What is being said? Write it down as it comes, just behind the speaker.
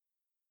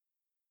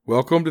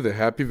Welcome to the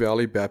Happy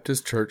Valley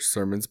Baptist Church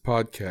Sermons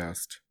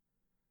Podcast.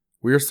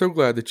 We are so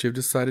glad that you have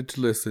decided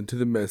to listen to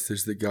the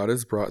message that God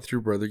has brought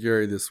through Brother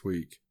Gary this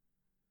week.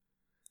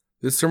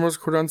 This sermon was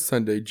recorded on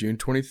Sunday, June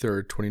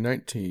 23rd,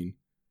 2019,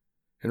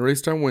 and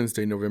released on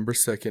Wednesday, November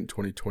 2nd,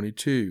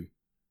 2022.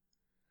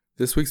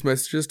 This week's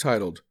message is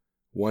titled,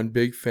 One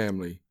Big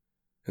Family,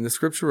 and the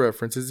scripture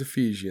reference is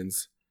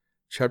Ephesians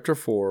chapter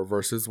 4,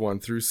 verses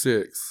 1 through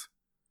 6.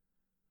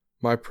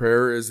 My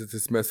prayer is that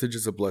this message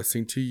is a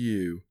blessing to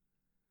you.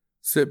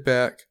 Sit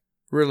back,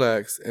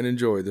 relax, and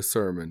enjoy the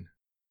sermon.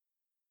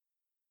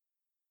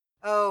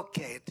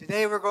 Okay,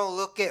 today we're going to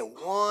look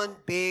at one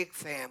big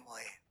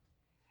family,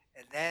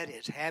 and that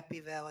is Happy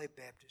Valley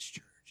Baptist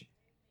Church.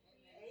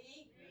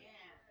 Amen.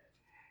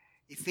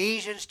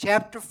 Ephesians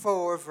chapter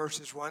 4,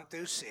 verses 1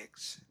 through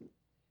 6. It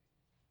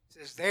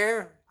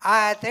says,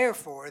 I,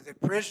 therefore, the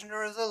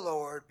prisoner of the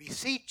Lord,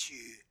 beseech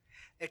you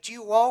that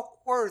you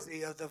walk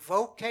worthy of the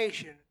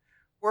vocation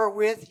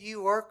wherewith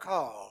you are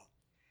called,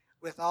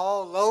 with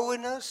all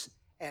lowliness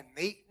and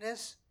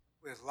meekness,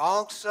 with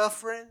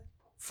long-suffering,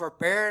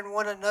 forbearing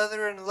one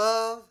another in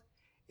love,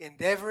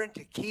 endeavoring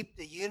to keep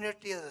the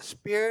unity of the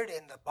Spirit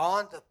in the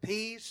bond of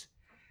peace.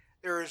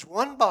 There is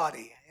one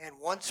body and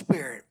one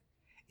Spirit,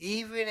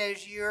 even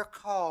as ye are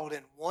called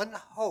in one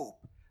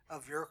hope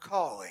of your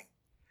calling,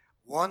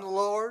 one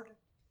Lord,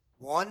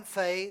 one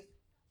faith,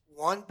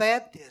 one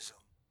baptism,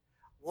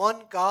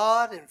 one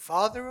God and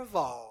Father of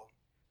all,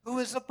 who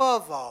is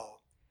above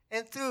all,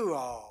 and through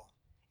all,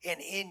 and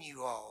in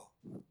you all.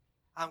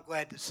 I'm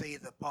glad to see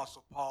the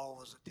Apostle Paul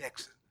was a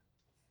Texan.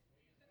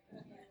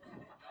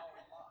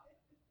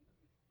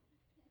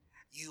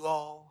 You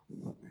all.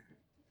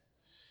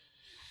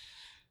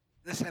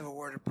 Let's have a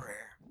word of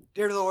prayer.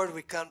 Dear Lord,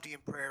 we come to you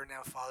in prayer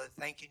now, Father,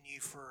 thanking you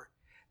for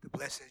the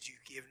blessings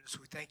you've given us.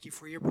 We thank you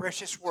for your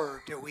precious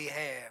word that we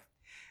have.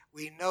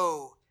 We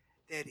know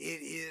that it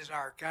is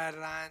our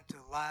guideline to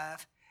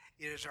life.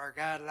 It is our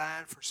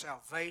guideline for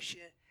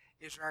salvation.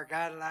 It is our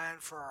guideline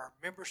for our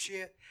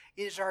membership.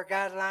 It is our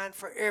guideline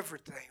for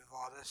everything,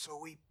 Father. So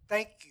we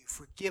thank you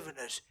for giving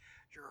us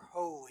your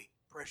holy,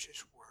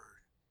 precious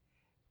word.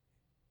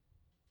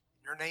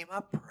 In your name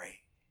I pray.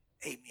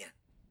 Amen.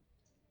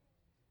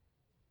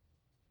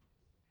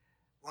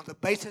 One of the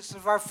basis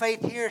of our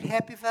faith here at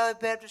Happy Valley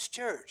Baptist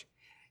Church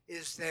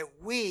is that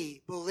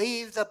we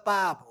believe the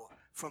Bible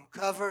from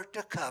cover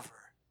to cover.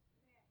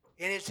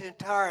 In its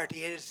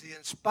entirety, it is the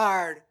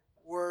inspired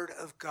Word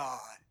of God,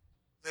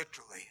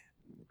 literally.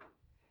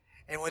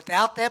 And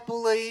without that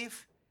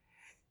belief,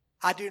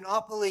 I do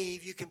not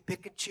believe you can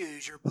pick and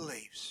choose your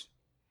beliefs.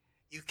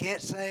 You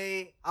can't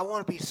say, I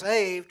want to be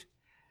saved,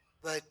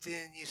 but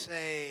then you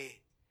say,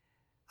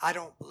 I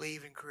don't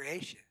believe in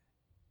creation.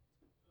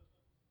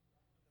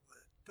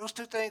 Those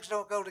two things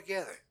don't go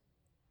together.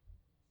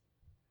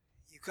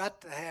 You've got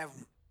to have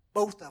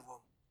both of them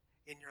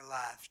in your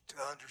life to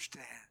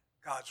understand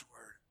God's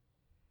Word.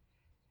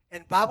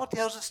 And the Bible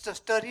tells us to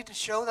study to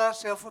show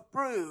thyself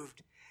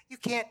approved. You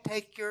can't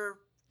take your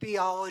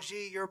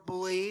theology, your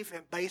belief,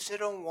 and base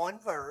it on one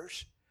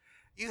verse.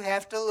 You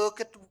have to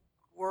look at the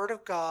Word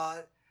of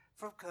God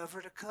from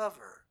cover to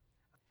cover.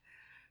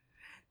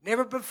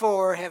 Never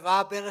before have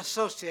I been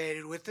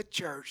associated with a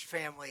church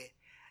family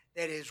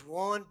that is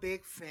one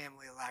big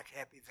family like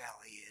Happy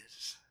Valley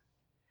is.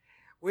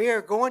 We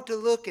are going to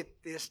look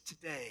at this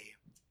today.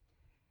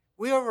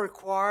 We are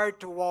required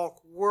to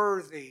walk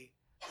worthy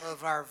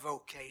of our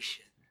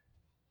vocation.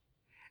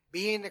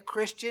 Being a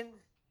Christian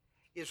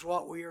is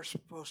what we are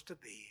supposed to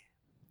be.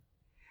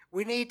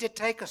 We need to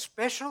take a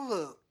special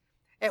look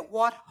at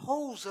what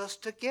holds us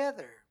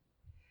together.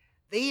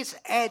 These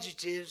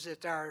adjectives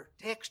that our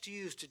text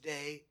used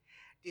today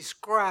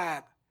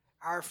describe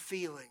our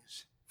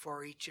feelings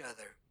for each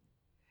other.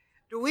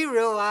 Do we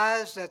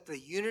realize that the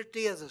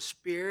unity of the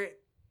Spirit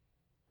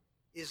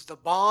is the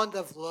bond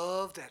of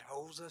love that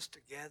holds us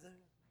together?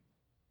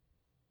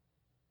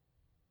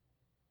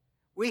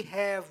 We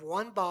have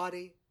one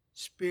body,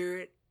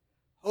 Spirit,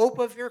 hope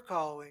of your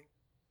calling,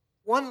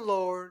 one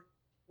Lord,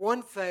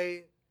 one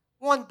faith,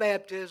 one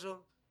baptism,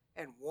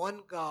 and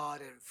one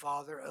God and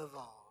Father of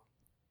all.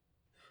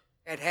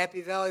 At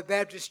Happy Valley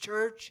Baptist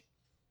Church,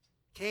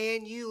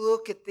 can you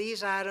look at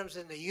these items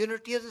in the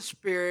unity of the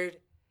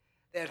Spirit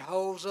that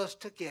holds us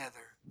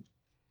together?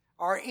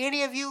 Are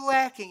any of you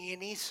lacking in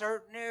any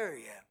certain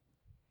area?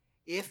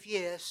 If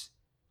yes,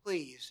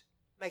 please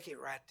make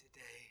it right today.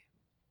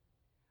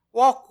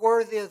 Walk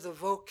worthy of the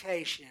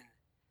vocation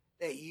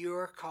that you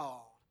are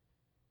called.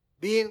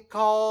 Being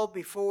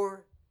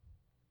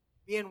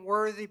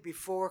worthy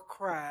before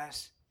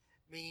Christ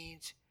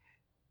means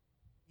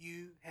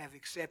you have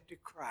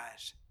accepted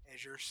Christ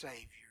as your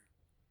Savior.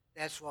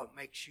 That's what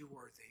makes you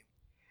worthy.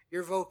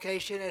 Your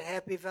vocation at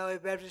Happy Valley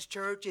Baptist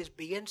Church is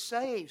being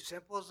saved.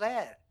 Simple as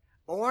that.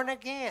 Born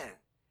again.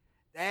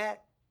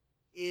 That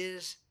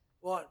is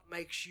what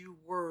makes you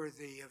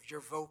worthy of your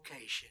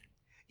vocation.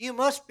 You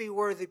must be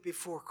worthy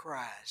before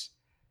Christ.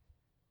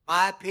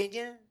 My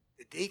opinion,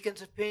 the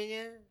deacon's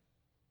opinion,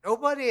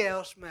 nobody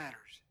else matters.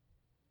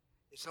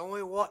 It's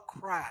only what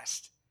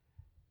Christ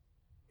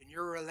and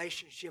your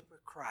relationship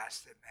with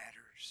Christ that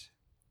matters.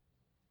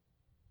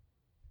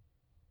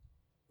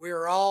 We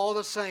are all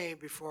the same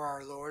before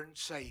our Lord and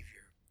Savior.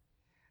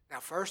 Now,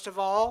 first of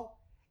all,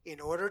 in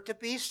order to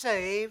be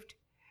saved,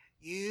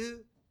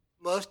 you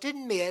must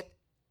admit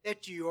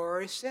that you are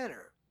a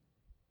sinner.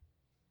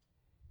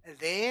 And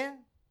then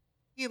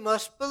you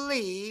must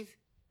believe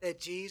that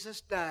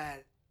Jesus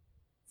died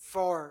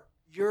for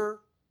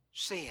your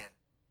sin.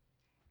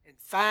 And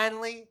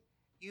finally,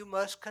 you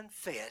must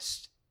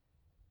confess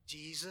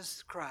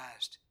Jesus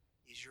Christ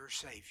is your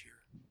Savior.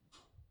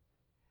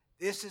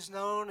 This is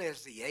known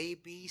as the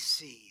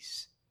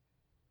ABCs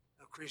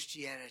of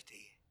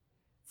Christianity.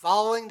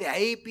 Following the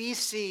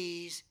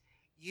ABCs,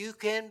 you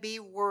can be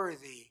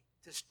worthy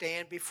to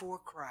stand before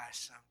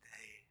Christ someday.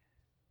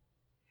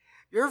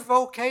 Your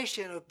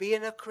vocation of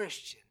being a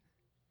Christian,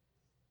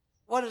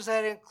 what does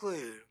that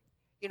include?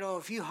 You know,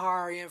 if you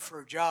hire in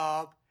for a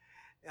job,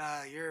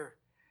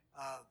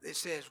 it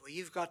says, well,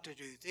 you've got to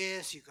do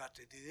this, you've got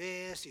to do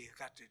this, you've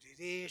got to do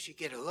this. You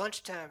get a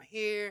lunchtime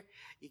here,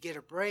 you get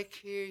a break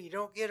here, you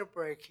don't get a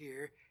break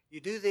here. You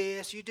do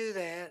this, you do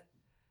that,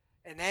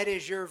 and that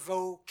is your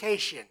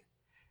vocation.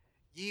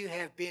 You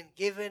have been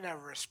given a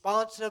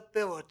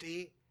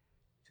responsibility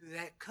to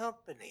that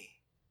company.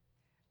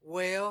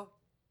 Well,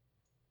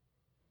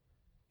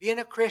 being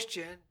a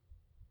Christian,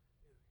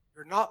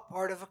 you're not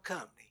part of a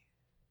company,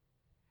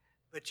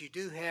 but you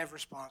do have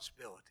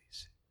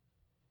responsibilities.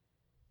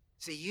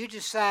 See, you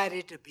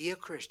decided to be a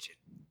Christian.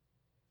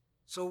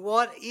 So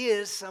what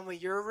is some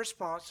of your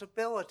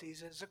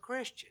responsibilities as a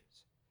Christian?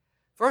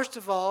 First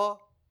of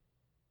all,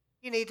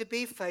 you need to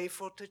be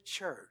faithful to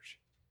church.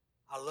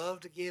 I love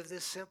to give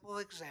this simple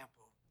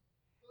example.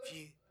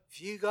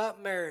 If you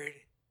got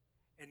married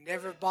and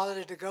never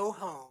bothered to go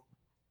home,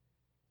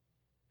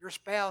 your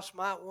spouse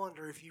might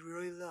wonder if you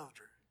really loved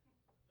her.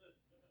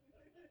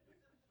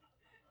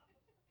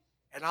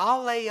 And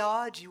I'll lay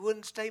odds you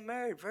wouldn't stay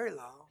married very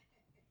long.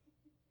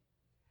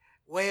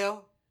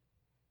 Well,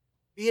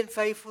 being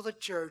faithful to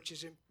church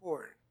is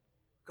important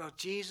because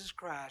Jesus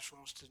Christ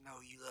wants to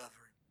know you love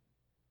him.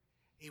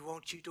 He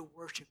wants you to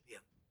worship him.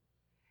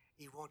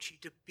 He wants you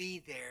to be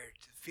there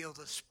to feel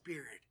the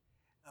Spirit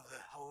of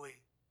the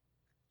Holy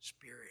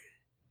Spirit.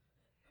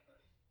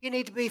 You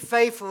need to be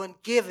faithful in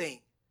giving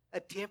a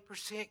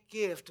 10%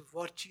 gift of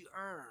what you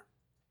earn.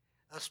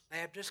 Us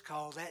Baptists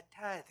call that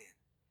tithing.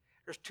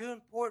 There's two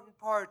important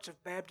parts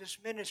of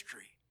Baptist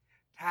ministry,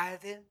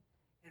 tithing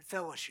and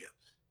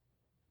fellowships.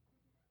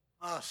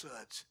 Us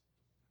suds.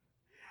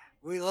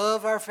 We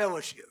love our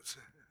fellowships.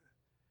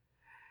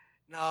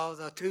 Now,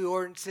 the two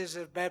ordinances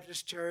of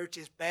Baptist Church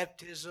is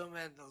baptism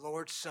and the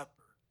Lord's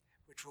Supper,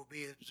 which we'll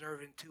be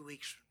observing 2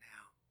 weeks from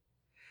now.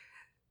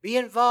 Be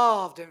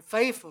involved and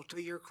faithful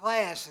to your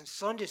class in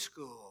Sunday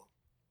school.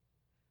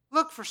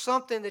 Look for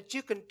something that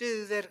you can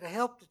do that will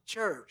help the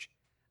church,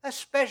 a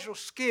special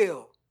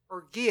skill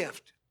or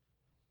gift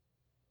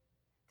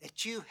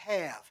that you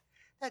have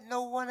that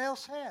no one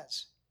else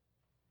has.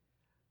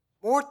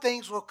 More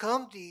things will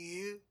come to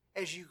you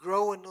as you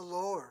grow in the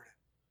Lord.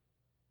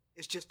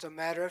 It's just a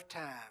matter of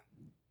time.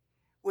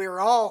 We are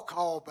all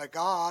called by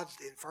God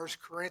in 1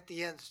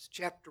 Corinthians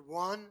chapter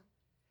 1,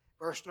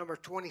 verse number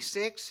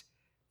 26.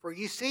 For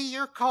you see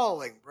your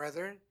calling,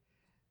 brethren,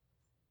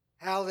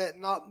 how that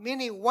not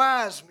many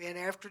wise men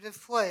after the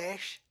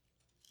flesh,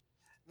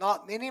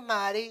 not many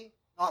mighty,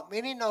 not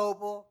many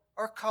noble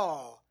are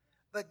called,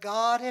 but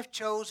God hath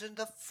chosen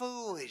the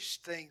foolish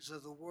things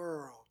of the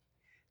world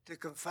to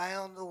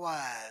confound the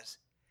wise.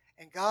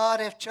 And God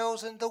hath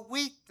chosen the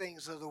weak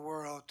things of the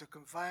world to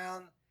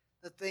confound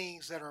the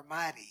things that are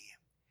mighty.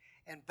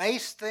 And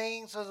base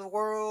things of the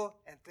world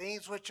and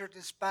things which are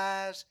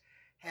despised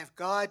have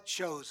God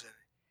chosen,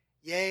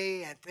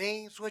 yea, and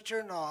things which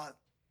are not,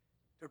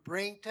 to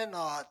bring to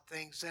naught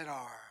things that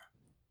are.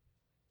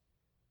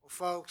 Well,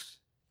 folks,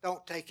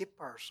 don't take it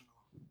personal.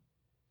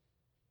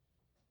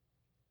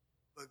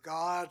 But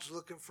God's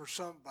looking for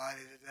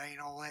somebody that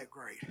ain't all that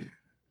great.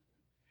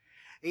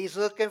 He's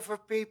looking for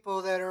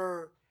people that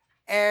are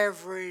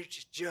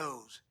average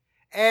Joes,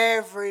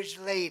 average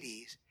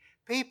ladies,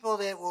 people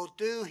that will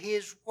do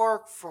his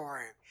work for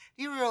him.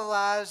 Do you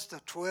realize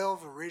the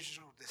 12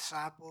 original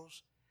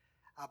disciples,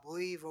 I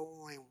believe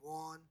only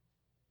one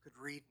could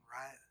read and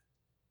write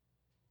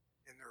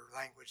in their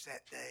language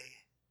that day.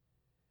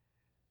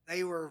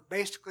 They were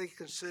basically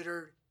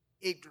considered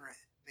ignorant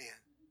men.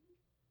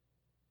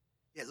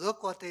 Yet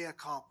look what they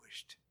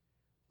accomplished.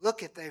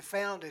 Look at they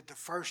founded the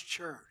first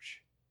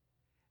church.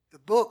 The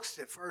books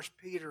that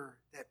Peter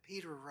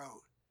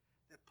wrote,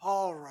 that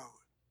Paul wrote.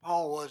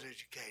 Paul was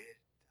educated.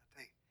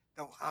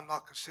 I'm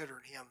not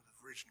considering him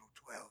the original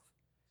 12.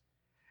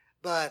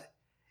 But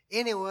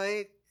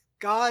anyway,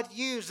 God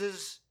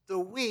uses the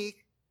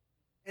weak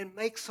and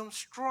makes them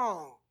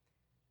strong.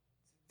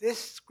 This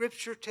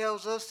scripture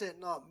tells us that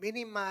not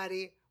many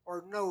mighty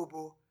or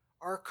noble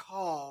are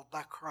called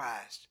by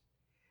Christ.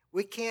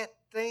 We can't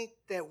think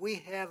that we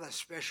have a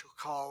special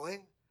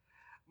calling.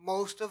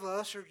 Most of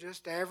us are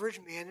just average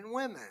men and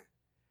women.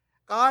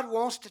 God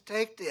wants to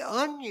take the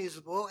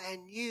unusable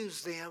and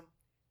use them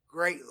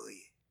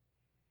greatly.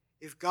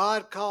 If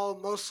God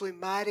called mostly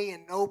mighty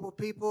and noble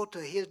people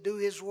to do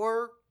His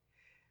work,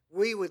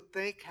 we would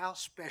think how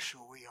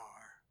special we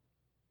are.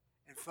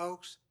 And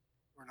folks,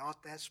 we're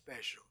not that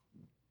special.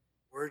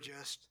 We're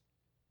just,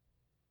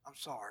 I'm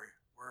sorry,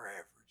 we're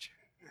average.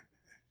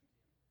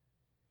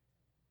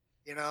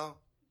 You know,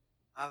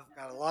 I've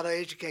got a lot of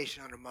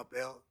education under my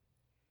belt,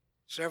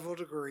 several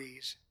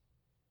degrees,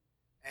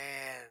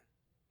 and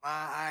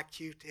my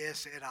IQ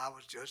test said I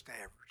was just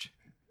average.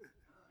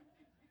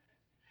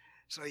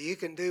 So you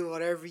can do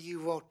whatever you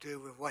want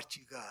to with what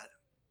you got.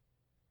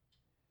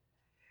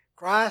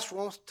 Christ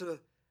wants the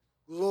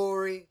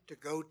glory to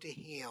go to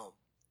Him,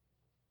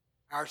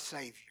 our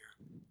Savior.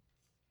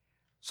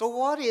 So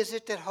what is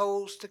it that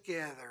holds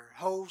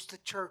the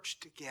church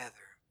together?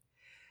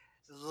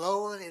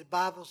 The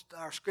Bible,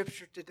 our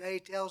scripture today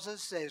tells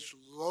us there's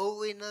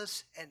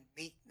lowliness and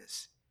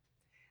meekness.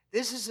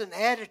 This is an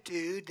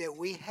attitude that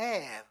we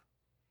have.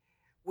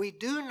 We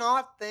do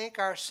not think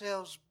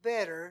ourselves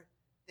better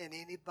than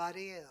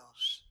anybody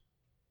else.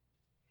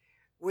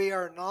 We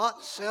are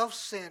not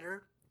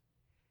self-centered.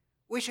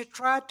 We should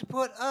try to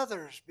put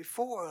others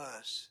before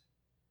us.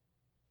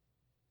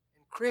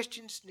 And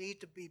Christians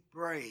need to be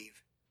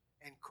brave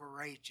and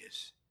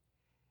courageous.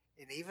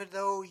 And even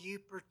though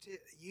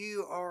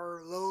you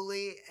are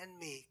lowly and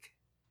meek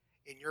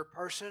in your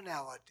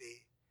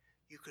personality,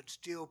 you can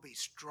still be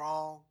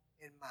strong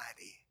and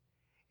mighty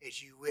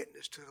as you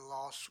witness to the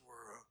lost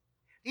world.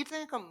 Do you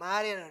think a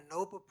mighty and a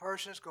noble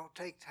person is going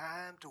to take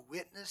time to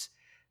witness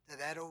to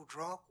that old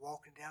drunk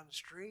walking down the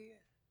street?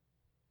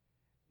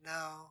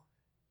 No.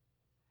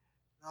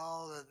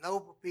 No, the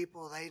noble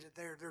people,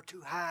 they're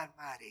too high and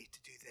mighty to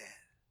do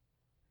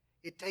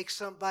that. It takes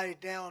somebody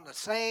down the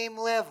same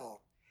level,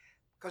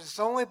 because it's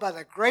only by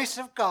the grace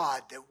of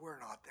God that we're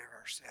not there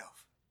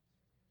ourselves.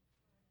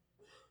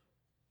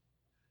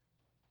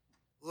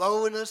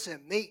 Lowliness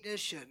and meekness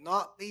should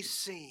not be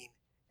seen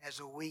as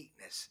a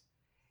weakness.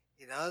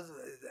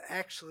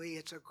 Actually,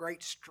 it's a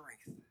great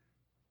strength.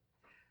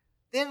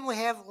 Then we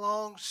have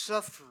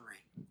long-suffering.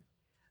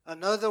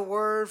 Another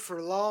word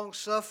for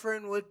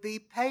long-suffering would be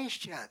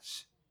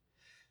patience.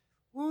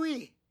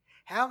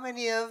 How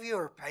many of you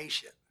are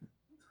patient?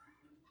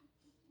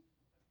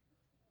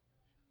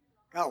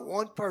 Got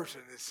one person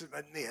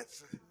that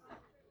admits.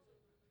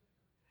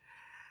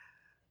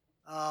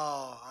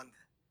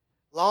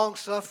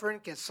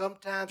 Long-suffering can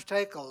sometimes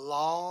take a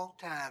long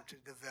time to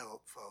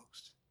develop,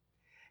 folks,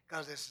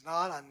 because it's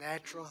not a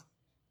natural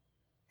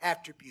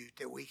attribute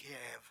that we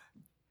have.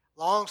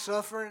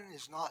 Long-suffering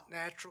is not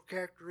natural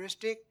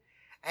characteristic.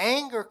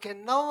 Anger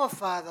can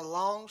nullify the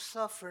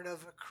long-suffering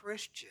of a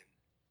Christian.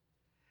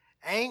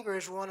 Anger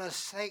is one of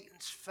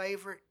Satan's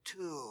favorite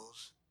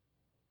tools.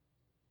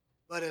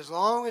 But as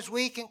long as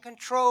we can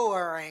control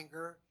our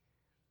anger,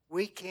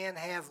 we can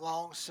have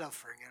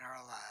long-suffering in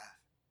our life.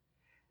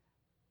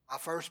 My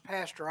first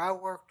pastor I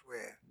worked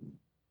with,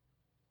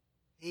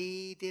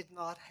 he did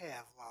not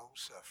have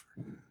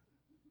long-suffering.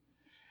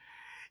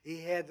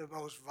 He had the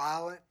most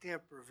violent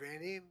temper of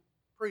any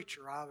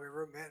preacher I've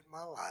ever met in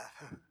my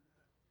life.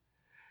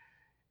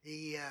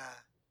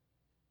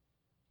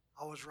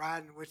 I was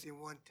riding with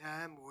him one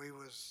time. We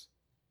was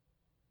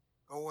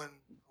going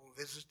on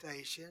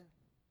visitation,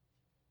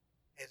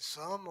 and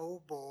some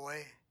old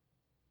boy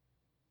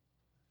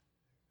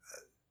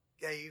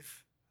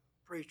gave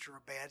the preacher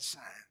a bad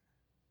sign.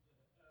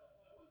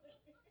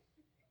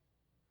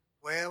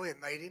 Well, it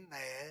made him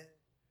mad,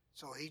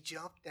 so he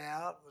jumped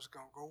out and was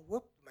going to go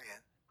whoop the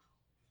man.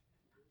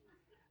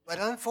 But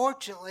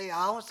unfortunately,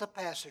 I was the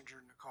passenger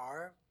in the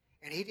car,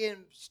 and he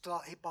didn't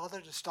stop. He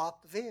bothered to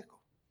stop the vehicle.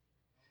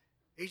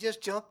 He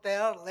just jumped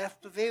out and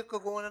left the vehicle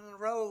going on the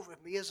road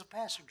with me as a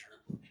passenger.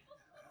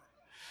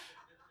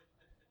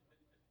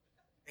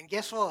 And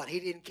guess what? He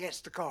didn't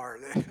catch the car.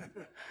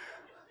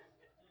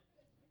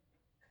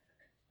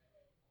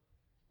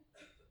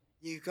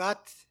 You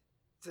got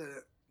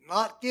to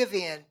not give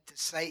in to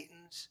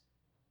Satan's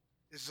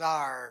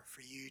desire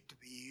for you to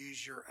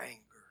use your anger.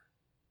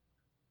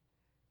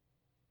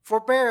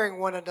 Forbearing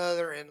one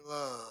another in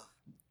love.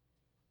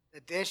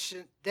 The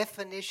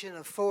definition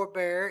of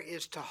forbear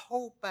is to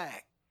hold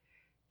back,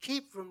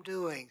 keep from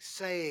doing,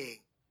 saying,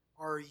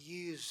 or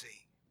using.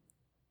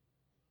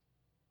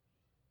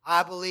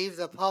 I believe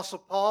the Apostle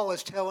Paul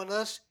is telling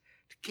us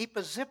to keep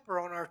a zipper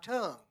on our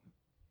tongue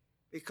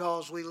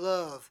because we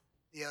love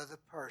the other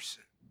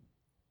person.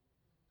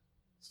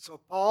 So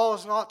Paul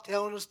is not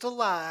telling us to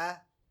lie,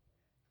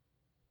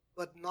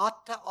 but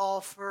not to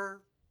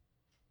offer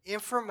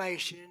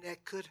information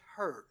that could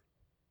hurt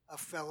a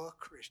fellow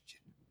Christian.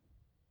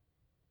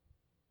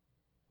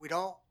 We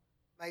don't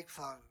make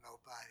fun of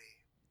nobody.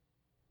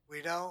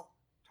 We don't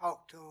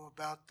talk to them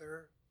about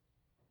their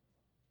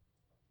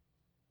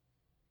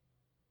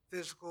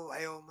physical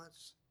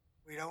ailments.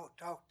 We don't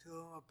talk to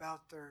them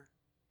about their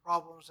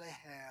problems they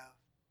have.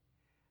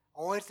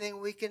 Only thing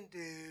we can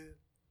do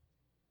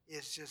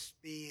is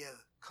just be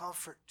a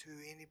comfort to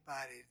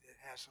anybody that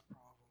has a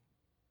problem.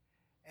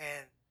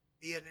 And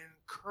be an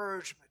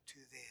encouragement to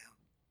them.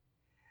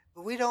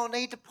 But we don't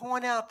need to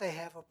point out they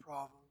have a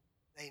problem.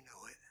 They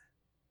know it.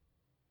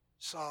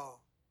 So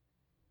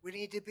we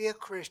need to be a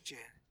Christian.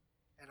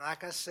 And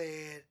like I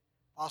said,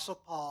 Apostle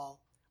Paul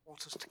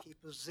wants us to keep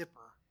a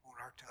zipper on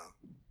our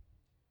tongue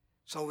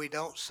so we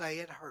don't say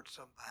it hurts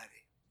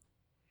somebody.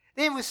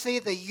 Then we see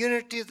the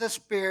unity of the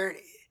Spirit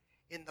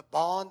in the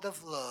bond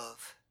of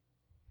love.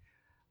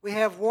 We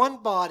have one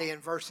body in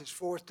verses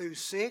 4 through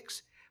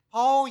 6.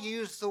 Paul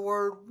used the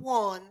word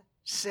one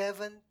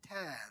 7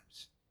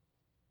 times.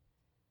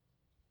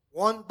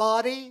 One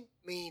body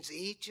means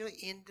each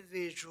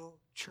individual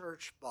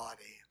church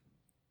body.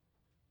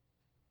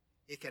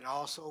 It can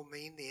also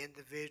mean the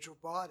individual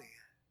body,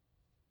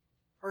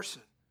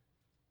 person.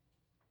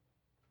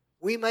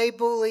 We may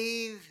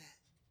believe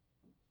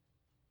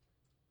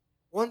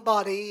one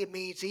body, it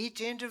means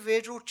each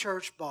individual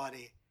church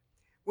body.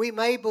 We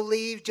may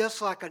believe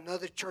just like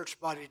another church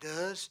body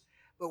does,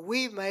 but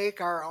we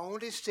make our own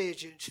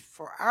decisions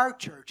for our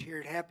church here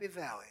at Happy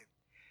Valley.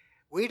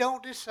 We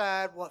don't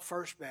decide what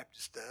First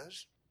Baptist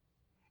does,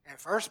 and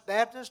First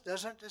Baptist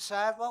doesn't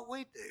decide what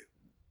we do.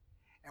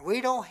 And we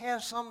don't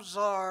have some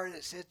czar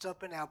that sits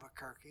up in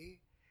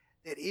Albuquerque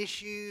that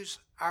issues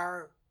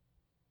our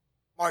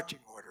marching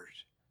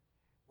orders.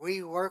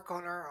 We work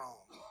on our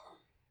own.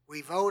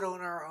 We vote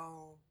on our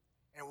own,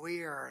 and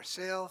we are a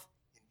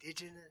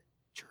self-indigenous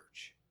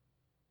church.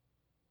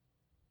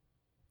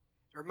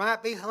 There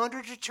might be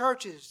hundreds of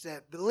churches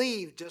that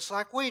believe just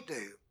like we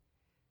do,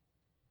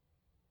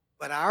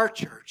 but our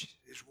church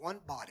is one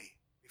body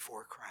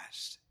before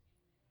Christ.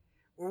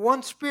 We're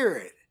one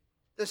spirit.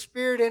 The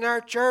Spirit in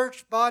our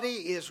church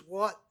body is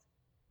what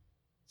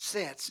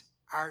sets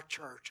our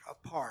church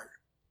apart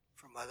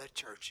from other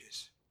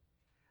churches.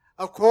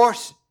 Of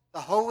course, the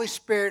Holy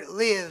Spirit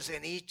lives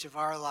in each of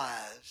our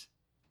lives.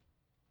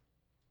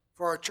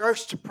 For a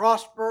church to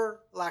prosper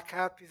like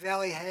Happy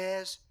Valley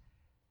has,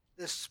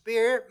 the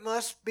Spirit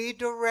must be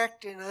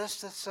directing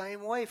us the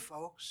same way,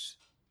 folks.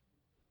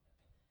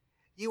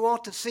 You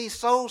want to see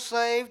souls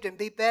saved and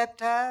be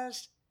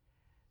baptized?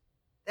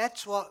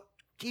 That's what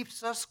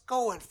keeps us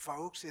going,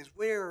 folks, is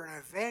we're an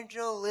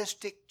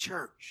evangelistic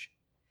church.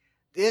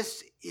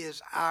 This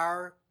is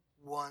our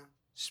one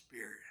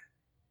Spirit.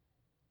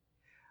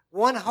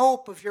 One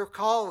hope of your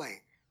calling.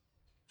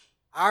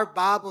 Our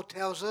Bible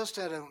tells us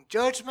that on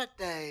Judgment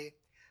Day,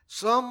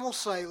 some will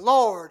say,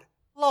 Lord,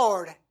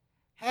 Lord,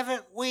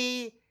 haven't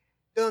we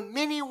done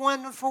many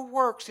wonderful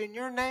works in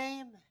your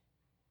name?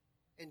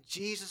 And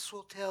Jesus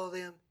will tell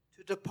them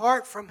to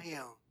depart from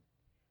him,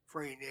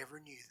 for he never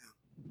knew them.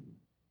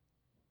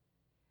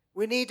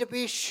 We need to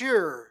be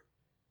sure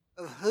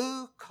of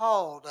who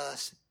called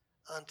us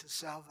unto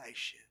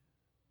salvation.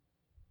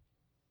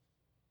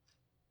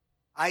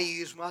 I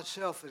use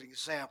myself as an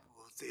example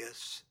of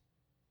this.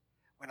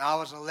 When I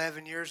was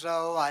 11 years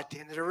old, I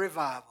attended a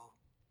revival.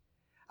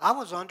 I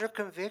was under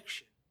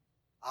conviction.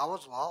 I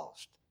was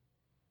lost.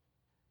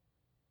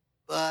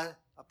 But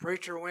a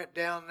preacher went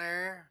down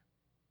there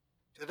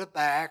to the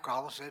back. I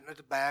was sitting at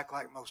the back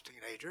like most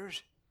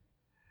teenagers.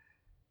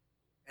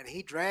 And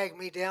he dragged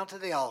me down to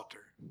the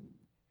altar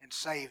and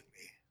saved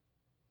me.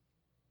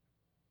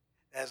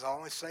 That's the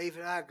only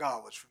saving I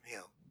got was from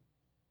him.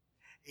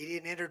 He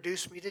didn't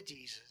introduce me to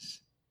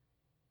Jesus.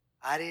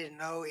 I didn't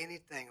know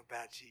anything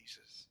about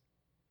Jesus.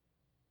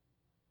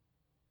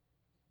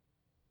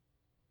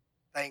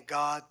 Thank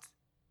God,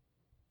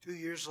 2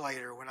 years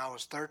later, when I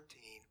was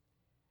 13,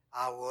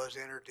 I was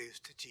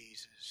introduced to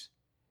Jesus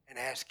and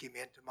asked him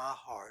into my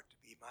heart to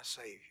be my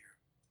Savior.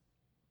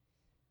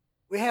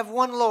 We have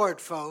one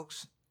Lord,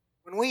 folks.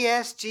 When we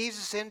ask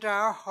Jesus into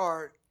our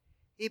heart,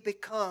 he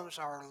becomes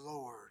our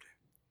Lord.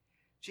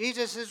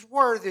 Jesus is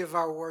worthy of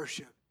our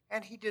worship,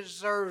 and he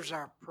deserves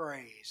our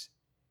praise.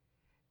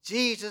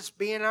 Jesus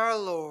being our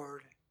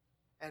Lord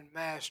and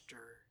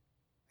Master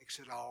makes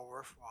it all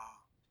worthwhile.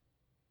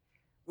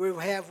 We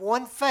have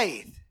one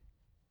faith.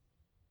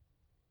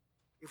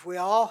 If we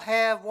all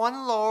have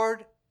one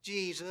Lord,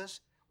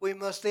 Jesus, we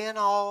must then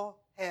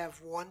all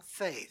have one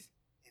faith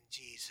in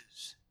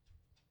Jesus.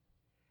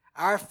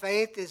 Our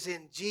faith is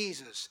in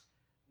Jesus,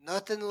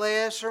 nothing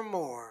less or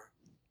more.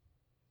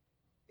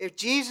 If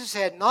Jesus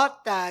had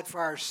not died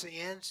for our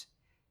sins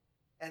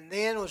and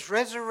then was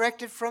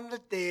resurrected from the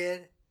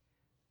dead,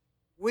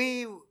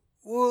 we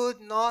would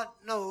not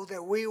know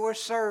that we were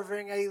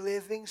serving a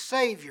living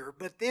Savior.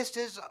 But this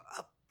is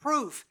a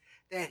proof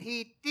that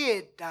he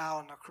did die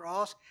on the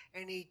cross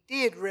and he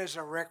did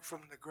resurrect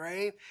from the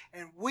grave,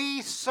 and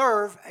we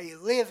serve a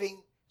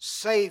living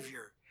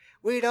Savior.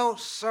 We don't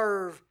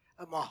serve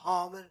a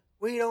Muhammad.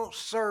 We don't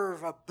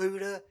serve a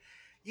Buddha.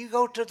 You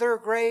go to their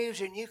graves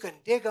and you can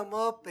dig them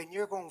up and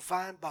you're going to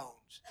find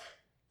bones.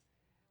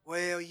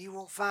 Well, you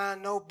won't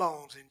find no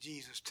bones in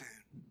Jesus' tomb,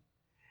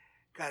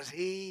 because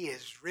he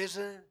is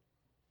risen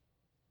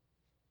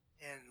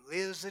and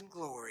lives in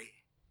glory,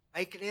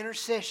 making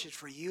intercession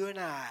for you and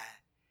I,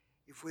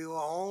 if we will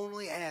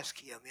only ask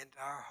him into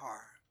our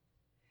heart.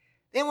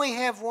 Then we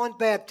have one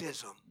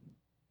baptism.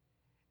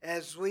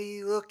 As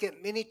we look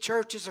at many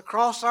churches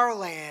across our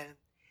land,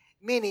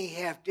 many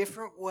have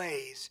different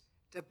ways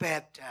to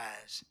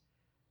baptize.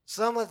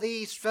 Some of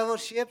these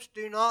fellowships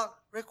do not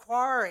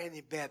require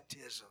any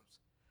baptisms.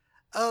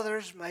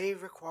 Others may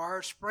require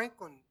a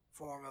sprinkling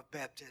form of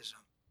baptism.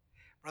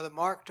 Brother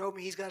Mark told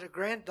me he's got a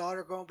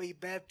granddaughter going to be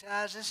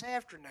baptized this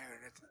afternoon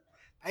at the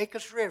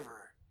Pecos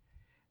River.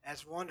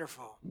 That's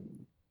wonderful.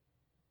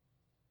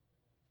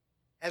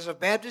 As a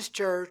Baptist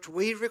church,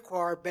 we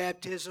require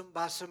baptism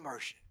by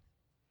submersion.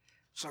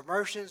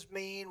 Submersions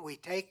mean we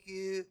take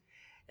you,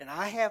 and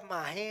I have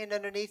my hand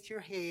underneath your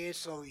head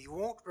so you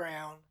won't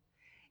drown,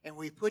 and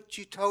we put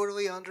you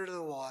totally under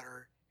the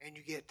water, and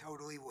you get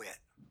totally wet.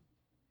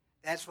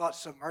 That's what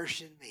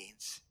submersion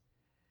means.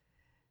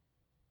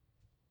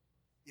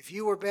 If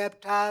you were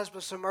baptized by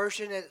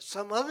submersion at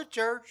some other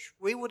church,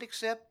 we would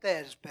accept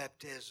that as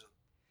baptism,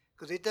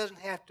 because it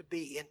doesn't have to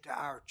be into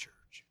our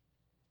church.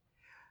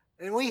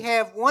 And we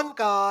have one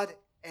God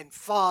and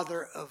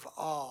Father of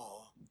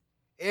all.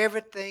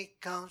 Everything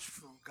comes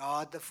from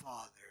God the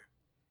Father.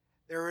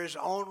 There is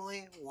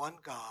only one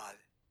God.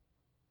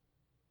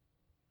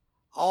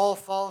 All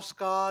false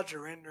gods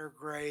are in their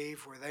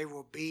grave where they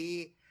will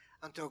be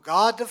until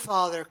God the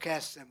Father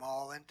casts them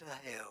all into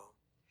hell.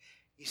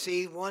 You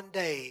see, one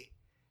day,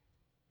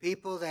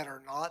 people that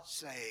are not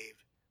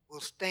saved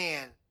will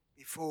stand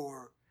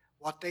before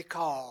what they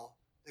call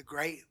the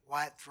Great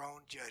White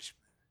Throne Judgment.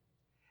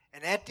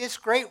 And at this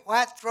Great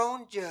White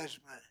Throne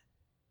Judgment,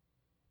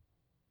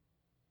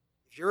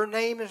 if your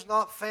name is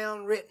not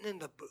found written in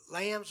the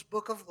Lamb's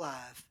Book of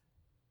Life,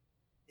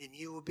 then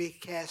you will be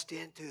cast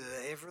into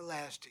the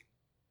everlasting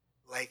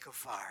lake of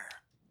fire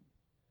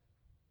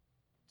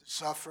to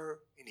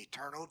suffer an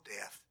eternal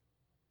death,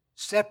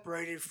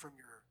 separated from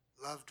your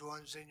loved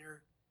ones and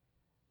your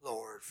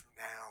Lord from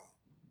now on.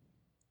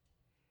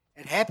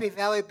 At Happy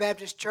Valley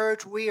Baptist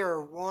Church, we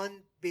are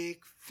one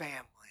big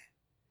family.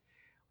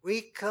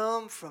 We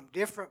come from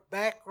different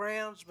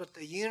backgrounds, but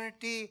the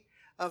unity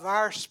of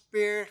our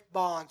spirit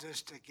bonds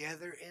us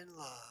together in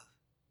love.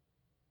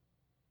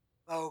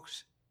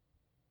 Folks,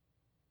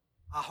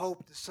 I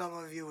hope that some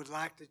of you would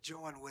like to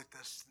join with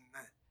us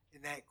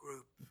in that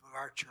group of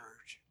our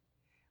church.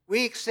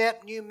 We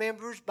accept new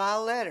members by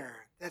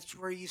letter. That's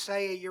where you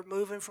say you're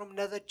moving from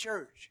another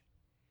church.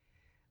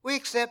 We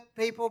accept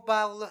people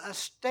by a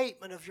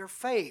statement of your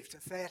faith, the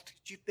fact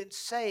that you've been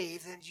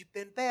saved and you've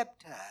been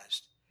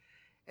baptized.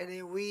 And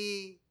then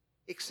we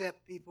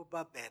accept people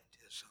by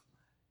baptism.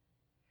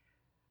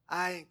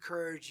 I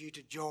encourage you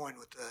to join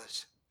with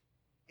us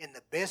in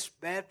the best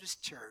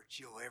Baptist church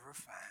you'll ever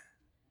find.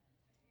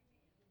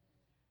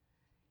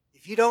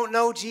 If you don't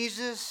know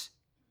Jesus,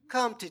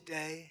 come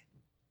today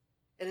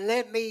and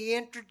let me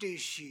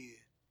introduce you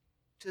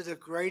to the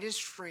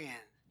greatest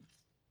friend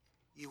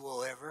you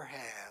will ever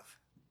have.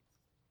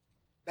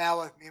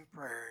 Bow with me in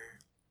prayer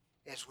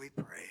as we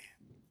pray.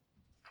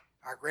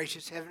 Our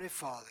gracious Heavenly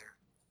Father,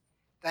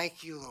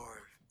 thank you,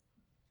 Lord,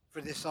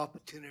 for this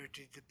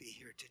opportunity to be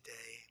here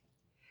today.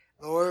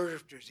 Lord,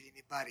 if there's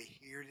anybody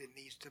here that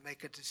needs to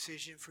make a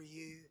decision for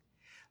you,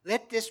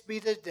 let this be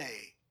the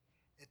day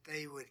that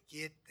they would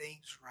get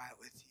things right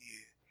with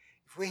you.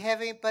 If we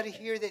have anybody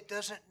here that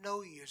doesn't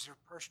know you as their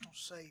personal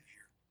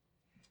Savior,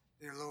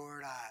 dear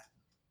Lord, I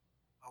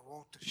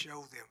want to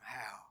show them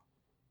how.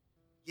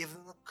 Give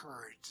them the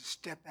courage to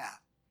step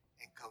out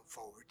and come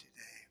forward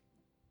today.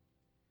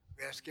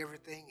 We ask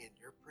everything in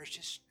your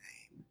precious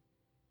name.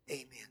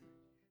 Amen.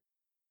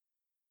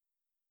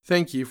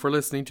 Thank you for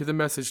listening to the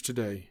message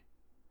today.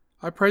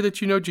 I pray that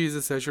you know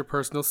Jesus as your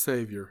personal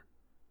Savior.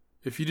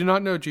 If you do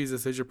not know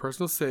Jesus as your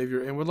personal Savior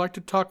and would like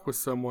to talk with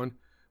someone,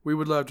 we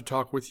would love to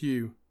talk with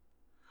you.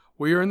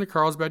 We are in the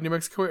Carlsbad, New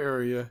Mexico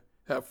area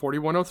at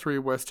 4103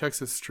 West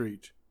Texas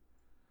Street.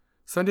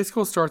 Sunday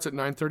school starts at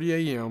 9:30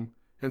 a.m.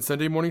 and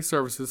Sunday morning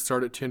services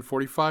start at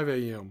 10:45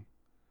 a.m.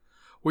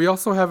 We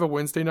also have a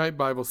Wednesday night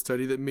Bible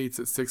study that meets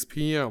at 6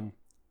 p.m.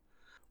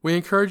 We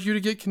encourage you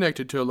to get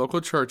connected to a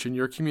local church in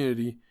your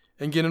community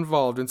and get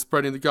involved in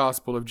spreading the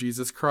gospel of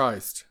Jesus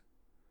Christ.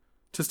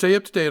 To stay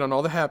up to date on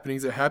all the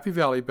happenings at Happy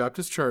Valley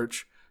Baptist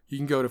Church, you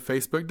can go to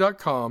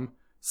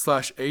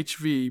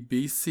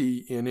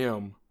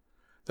facebook.com/HVBCNM.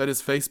 That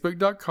is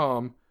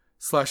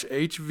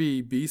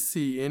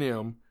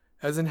facebook.com/HVBCNM,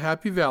 as in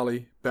Happy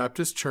Valley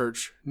Baptist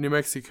Church, New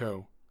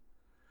Mexico.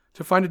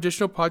 To find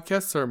additional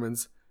podcast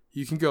sermons,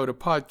 you can go to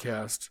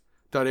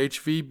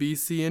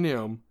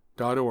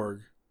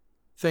podcast.hvbcnm.org.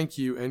 Thank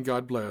you and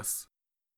God bless.